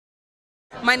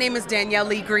My name is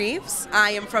Danielle Greaves.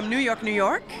 I am from New York, New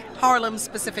York, Harlem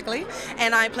specifically,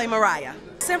 and I play Mariah.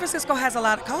 San Francisco has a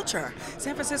lot of culture.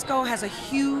 San Francisco has a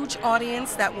huge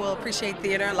audience that will appreciate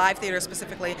theater, live theater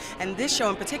specifically, and this show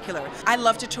in particular. I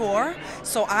love to tour,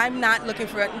 so I'm not looking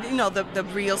for, the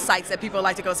real sites that people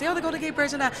like to go see. Oh, they go to Gay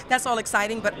Bridge and that's all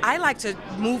exciting, but I like to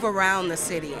move around the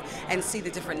city and see the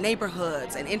different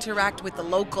neighborhoods and interact with the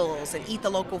locals and eat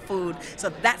the local food, so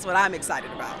that's what I'm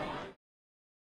excited about.